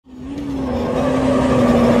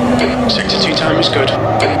was good.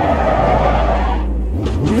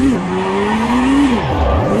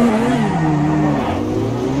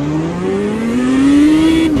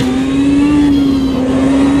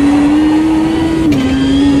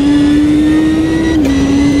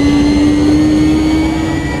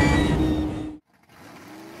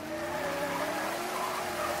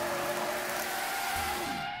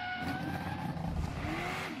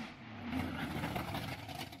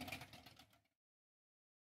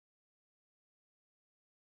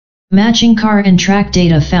 Matching car and track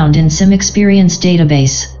data found in Sim Experience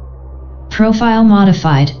database. Profile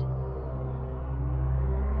modified.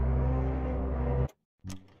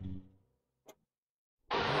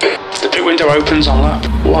 The pit window opens on lap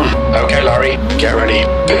 1. Okay, Larry, get ready.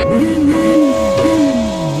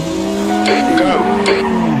 Go.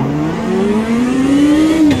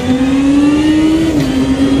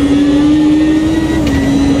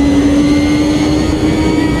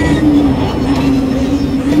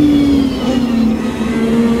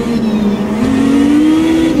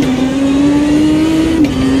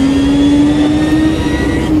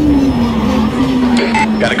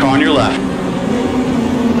 Got a car on your left.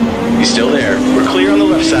 He's still there. We're clear on the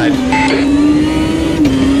left side.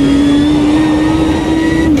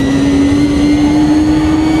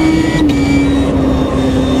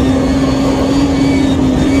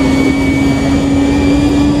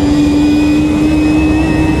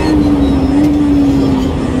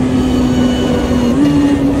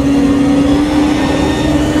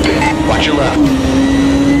 Watch your left.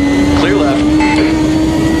 Clear left.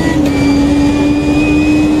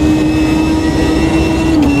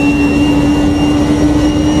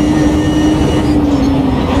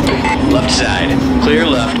 Left side. Clear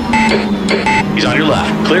left. He's on your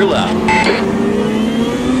left. Clear left.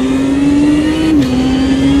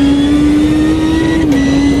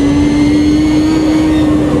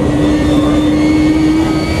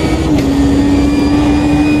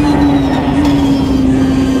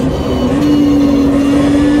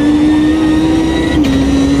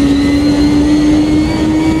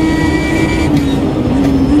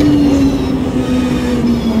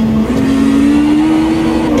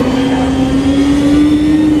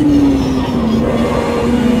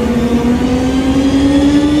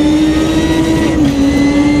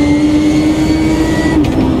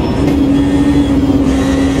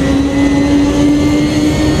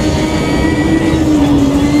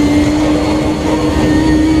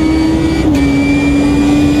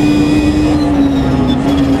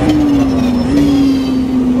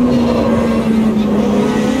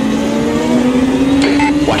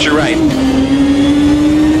 Watch your right.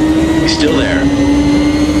 He's still there.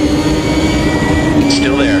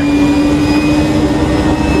 Still there.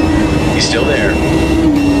 He's still there.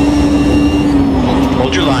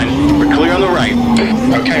 Hold your line. We're clear on the right.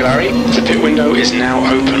 Okay, Larry. The pit window is now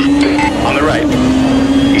open. On the right.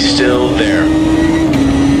 He's still there.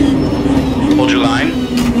 Hold your line.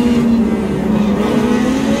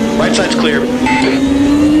 Right side's clear.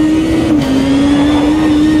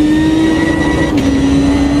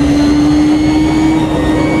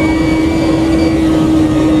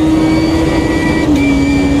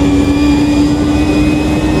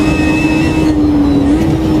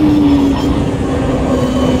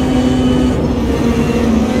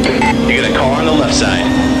 Side.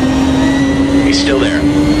 He's still there.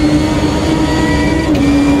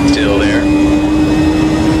 Still there.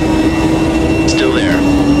 Still there.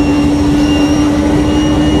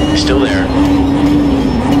 Still there.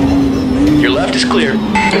 Your left is clear.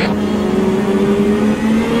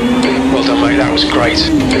 Well done, mate. That was great.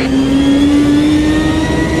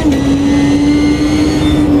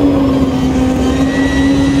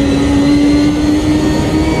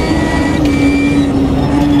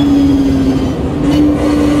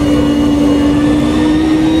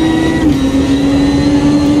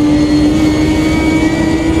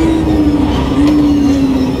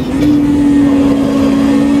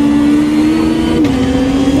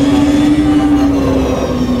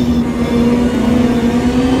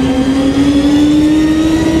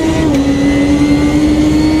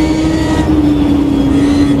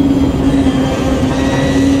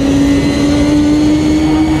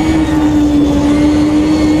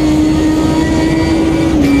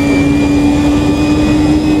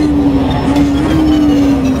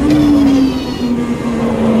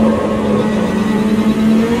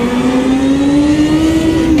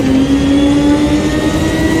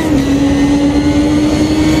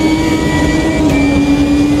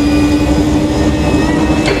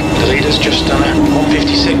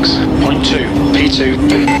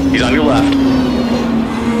 P2. He's on your left.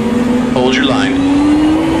 Hold your line.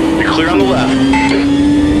 You're clear on the left.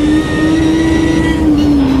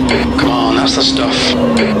 That's the stuff.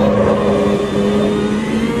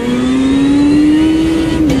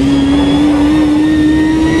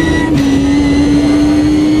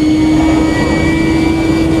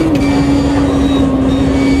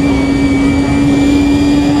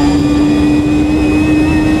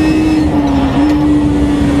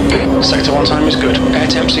 Sector 1 time is good. Air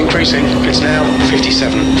temp's increasing. It's now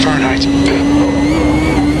 57 Fahrenheit.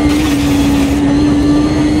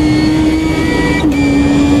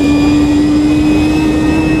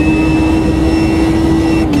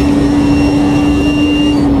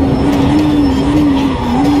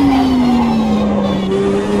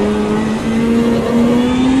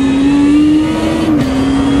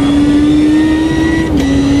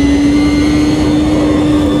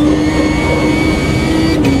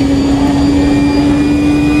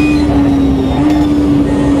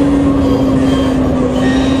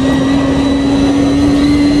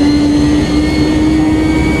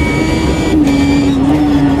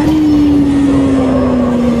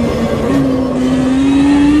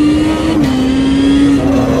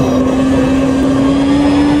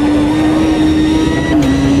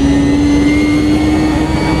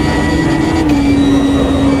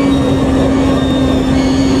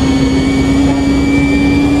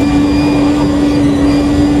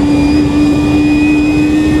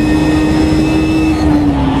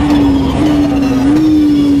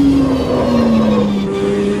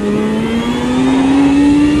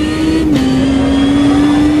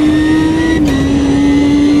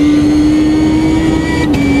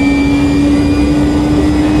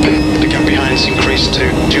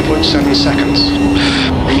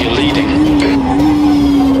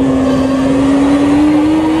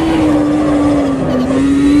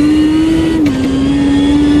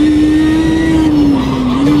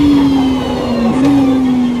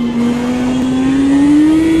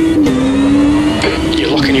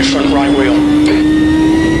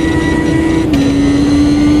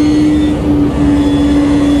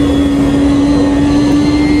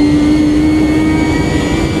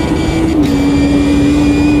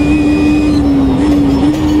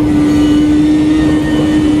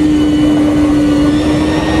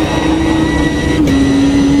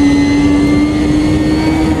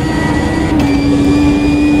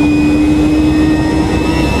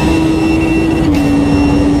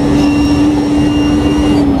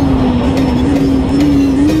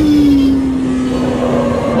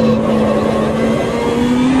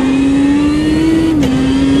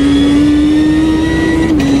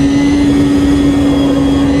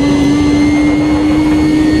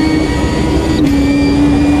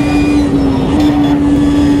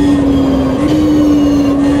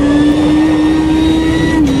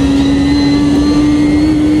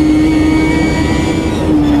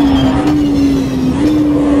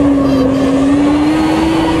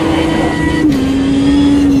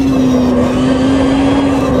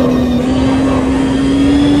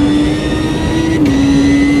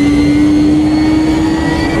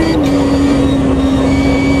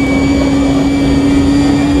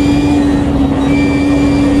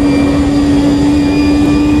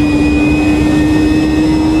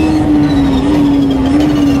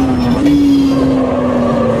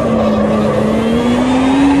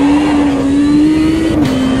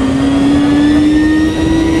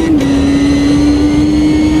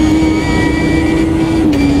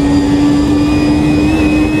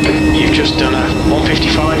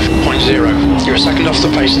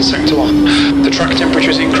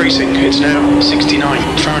 It's now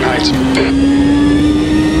 69 Fahrenheit.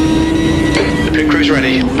 The pit crew's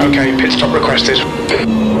ready. Okay, pit stop requested.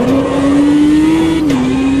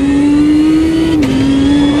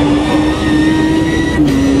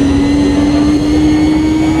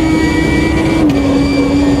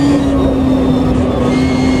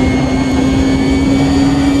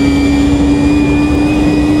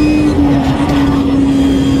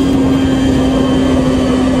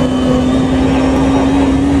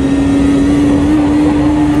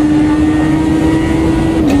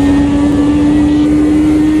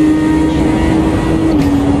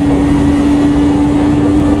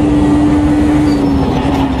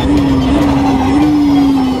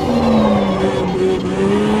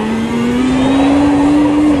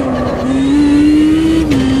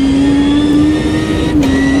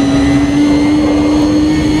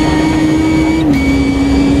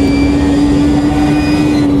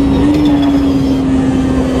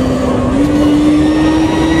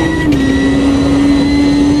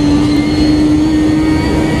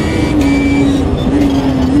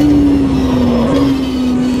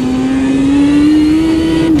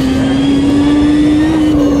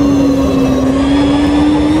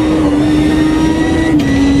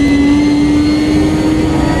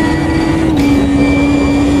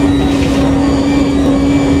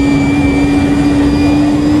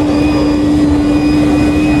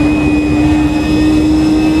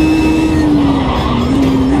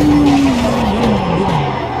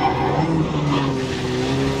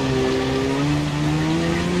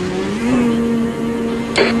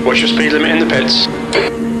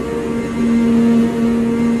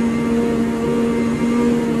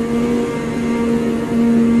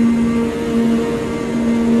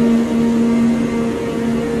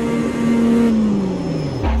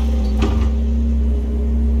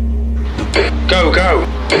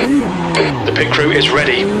 The pit crew is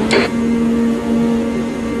ready.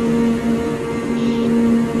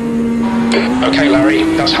 Okay, Larry,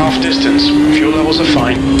 that's half distance. Fuel levels are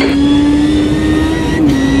fine.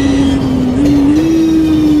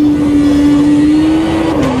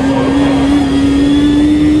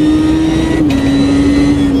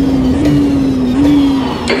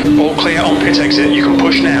 All clear on pit exit. You can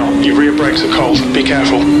push now. Your rear brakes are cold. Be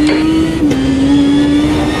careful.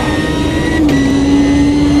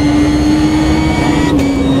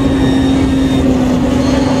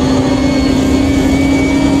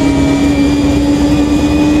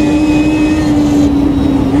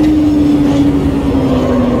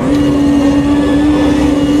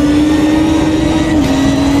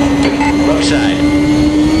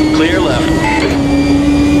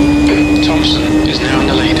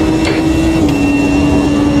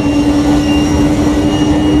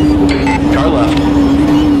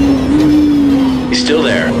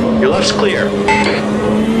 Clear.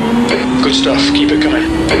 Good stuff. Keep it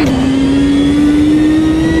coming.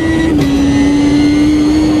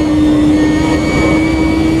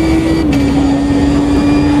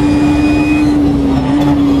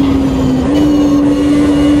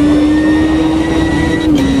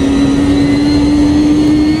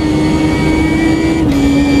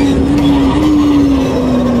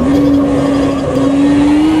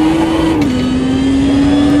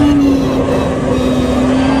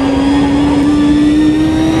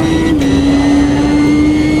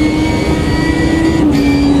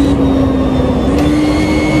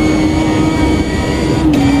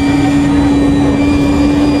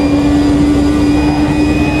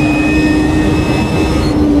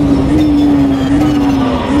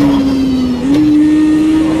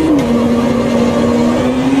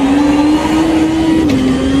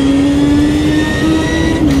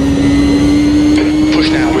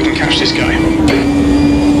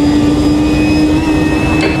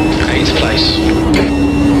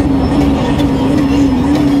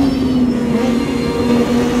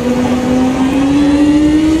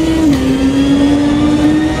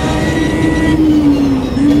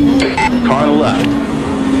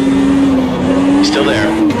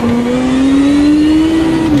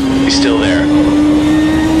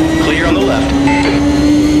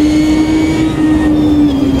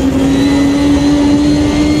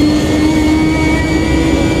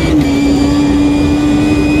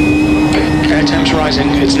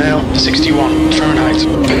 It's now 61 Fahrenheit.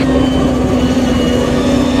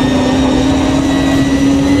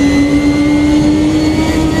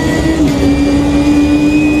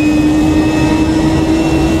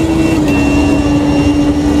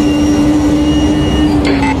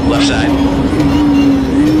 Left side.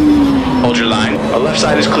 Hold your line. The left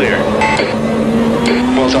side is clear.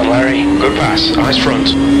 Well done, Larry. Good pass. Eyes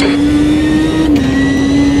front.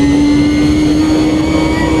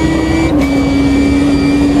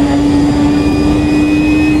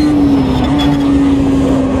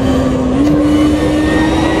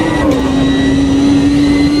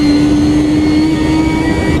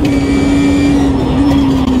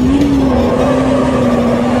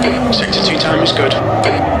 Is good.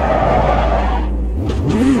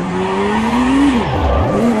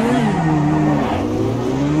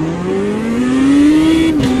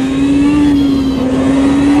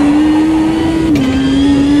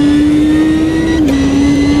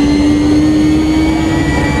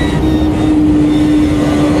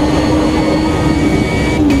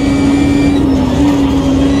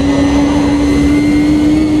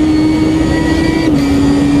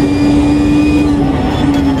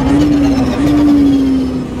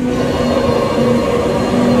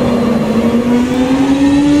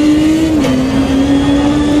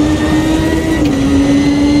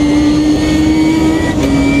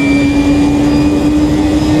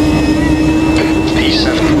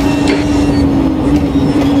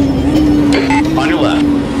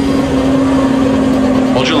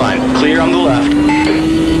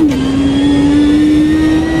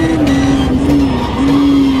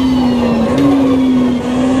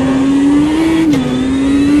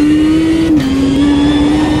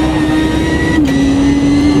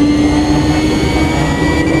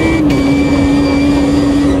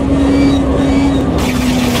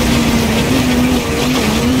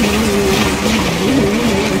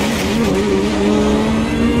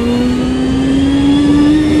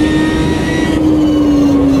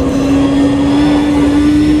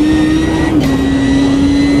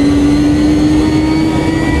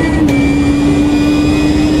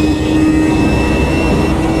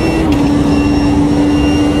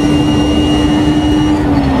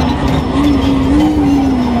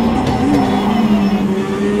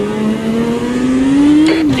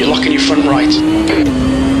 right.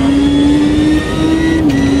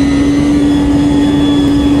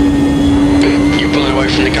 You pull away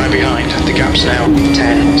from the guy behind. The gap's now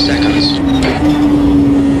 10 seconds.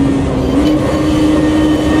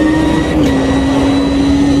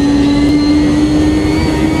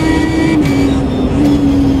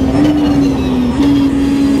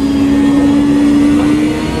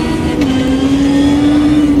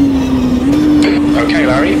 Okay,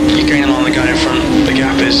 Larry, you're gaining on the guy in front. The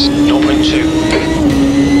gap is 0.2.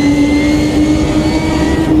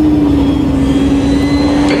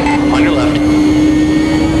 On your left.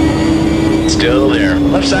 Still there.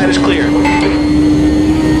 Left side is clear.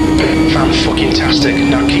 Fan-fucking-tastic.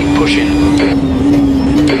 Now keep pushing.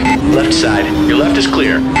 Left side. Your left is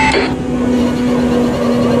clear.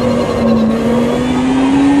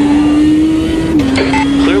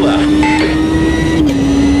 Clear left.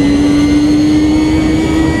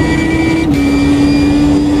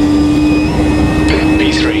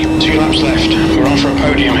 Two laps left. We're on for a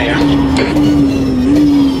podium here.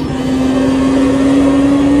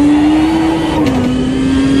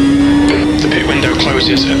 The pit window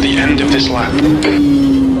closes at the end of this lap.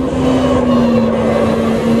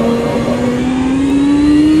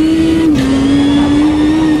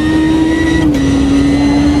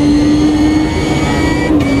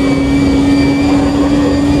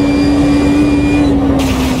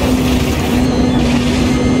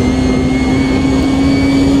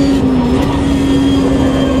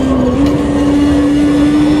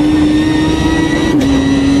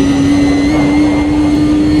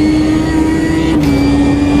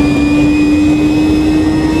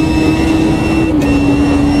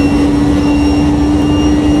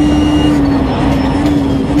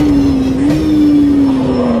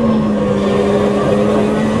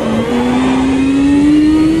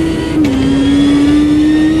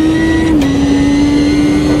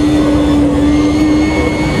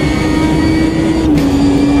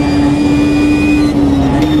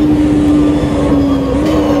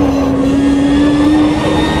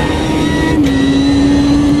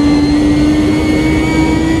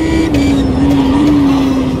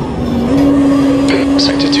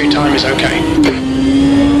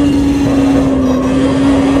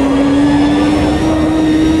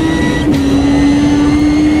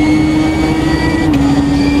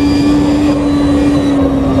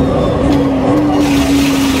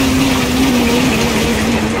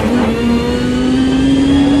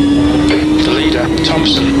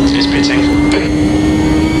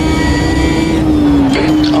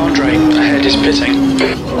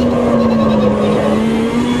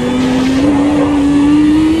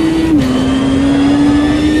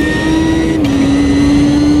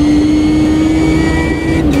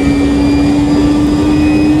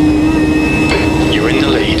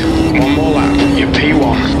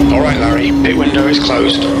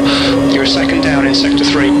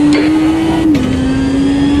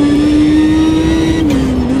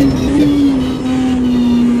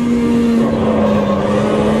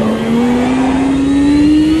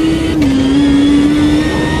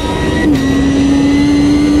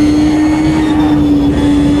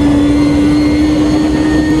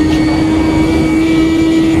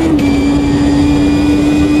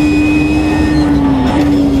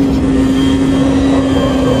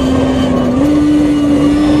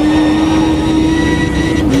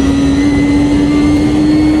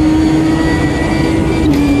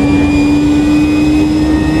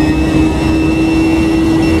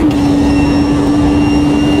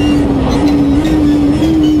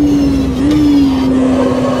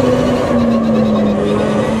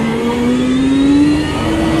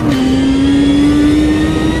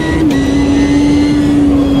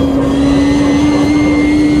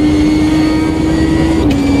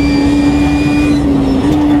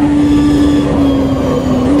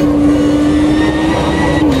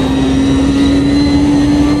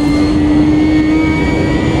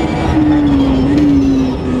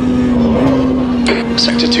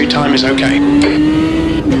 Sector 2 time is okay.